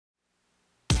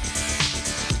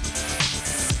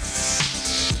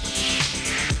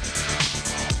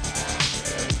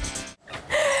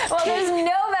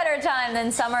and then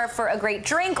some are for a great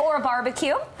drink or a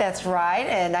barbecue. That's right,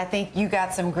 and I think you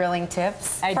got some grilling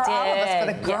tips I for did. all of us,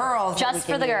 for the girls. Just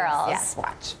for the girls. Yes,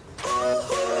 watch.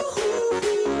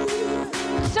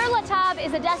 Sur La Table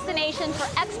is a destination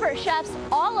for expert chefs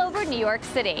all over New York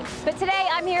City. But today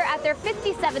I'm here at their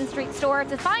 57th Street store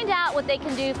to find out what they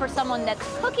can do for someone that's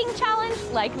cooking challenged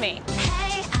like me.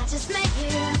 Hey, I just met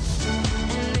you,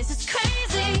 and this is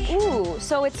crazy. Ooh,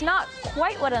 so it's not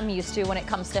quite what I'm used to when it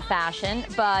comes to fashion,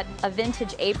 but a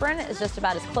vintage apron is just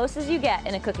about as close as you get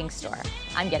in a cooking store.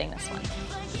 I'm getting this one.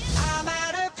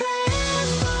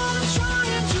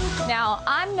 Now,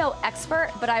 I'm no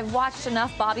expert, but I've watched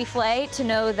enough Bobby Flay to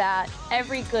know that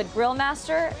every good grill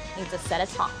master needs a set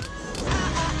of tongs.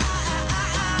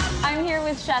 I'm here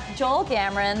with Chef Joel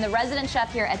Gamoran, the resident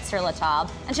chef here at Sur La Table.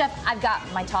 And Chef, I've got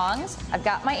my tongs, I've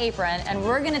got my apron, and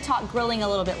we're gonna talk grilling a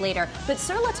little bit later. But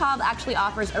Sur La Table actually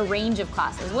offers a range of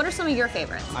classes. What are some of your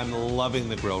favorites? I'm loving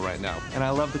the grill right now. And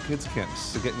I love the kids camps.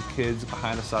 So getting kids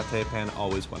behind a saute pan,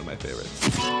 always one of my favorites.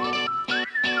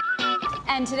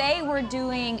 And today we're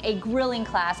doing a grilling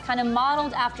class, kind of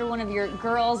modeled after one of your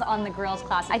Girls on the Grills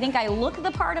class. I think I look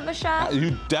the part of a chef.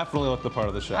 You definitely look the part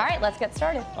of the chef. All right, let's get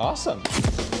started. Awesome.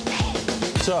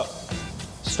 So,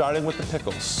 starting with the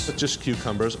pickles. Just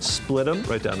cucumbers, split them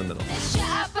right down the middle.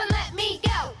 Chef, let me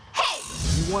go.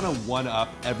 Hey! You want to one-up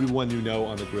everyone you know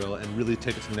on the grill and really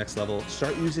take it to the next level.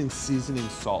 Start using seasoning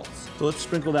salts. So let's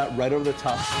sprinkle that right over the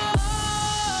top.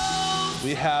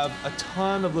 We have a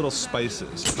ton of little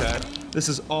spices, okay? This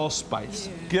is all spice.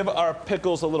 Give our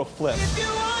pickles a little flip.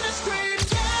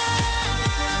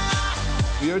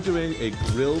 We are doing a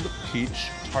grilled peach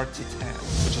tart tatin,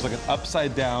 which is like an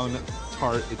upside down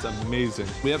tart. It's amazing.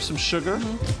 We have some sugar,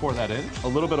 pour that in, a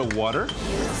little bit of water.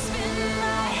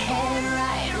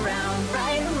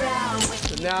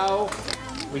 So now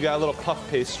we got a little puff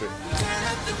pastry.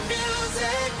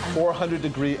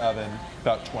 400-degree oven,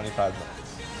 about 25 minutes.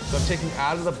 So I'm taking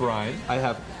out of the brine, I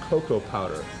have cocoa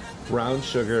powder, brown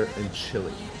sugar, and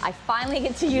chili. I finally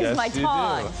get to use my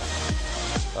tongs.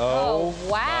 Oh,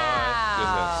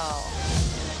 wow. My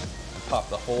goodness. Pop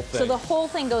the whole thing. So the whole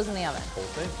thing goes in the oven. Whole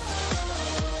thing.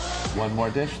 One more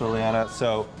dish, Liliana.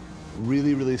 So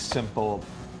really, really simple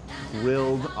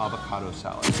grilled avocado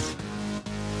salad.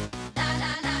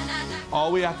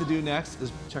 All we have to do next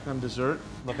is check on dessert.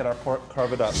 Look at our pork,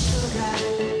 carve it up.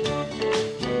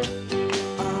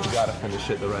 Gotta finish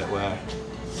it the right way.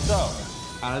 So,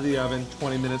 out of the oven,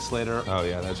 20 minutes later. Oh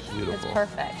yeah, that's beautiful. It's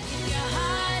perfect.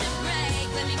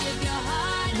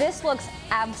 This looks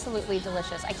absolutely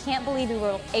delicious. I can't believe we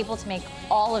were able to make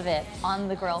all of it on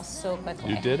the grill so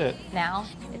quickly. You did it. Now,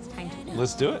 it's time to eat.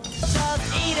 Let's do it.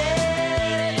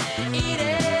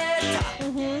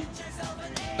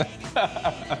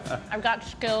 I've got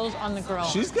skills on the grill.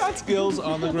 She's got skills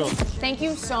on the grill. Thank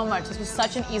you so much. This was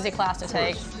such an easy class to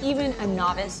take. Even a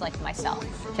novice like myself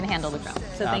can handle the grill.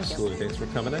 So thank you. Absolutely. Thanks for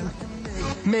coming in.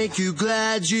 Make you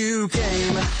glad you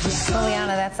came. Liliana,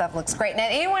 that stuff looks great. Now,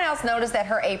 anyone else notice that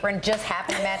her apron just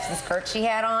happened to match the skirt she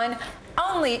had on?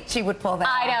 Only she would pull that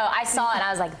I off. know, I saw it and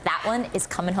I was like, that one is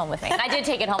coming home with me. And I did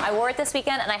take it home. I wore it this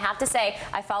weekend and I have to say,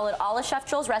 I followed all of Chef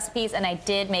Joel's recipes and I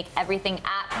did make everything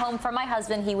at home for my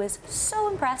husband. He was so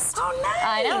impressed. Oh, nice.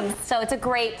 I know. So it's a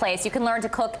great place. You can learn to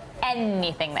cook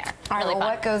anything there. All right, Really well, fun.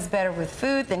 what goes better with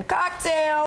food than cocktails?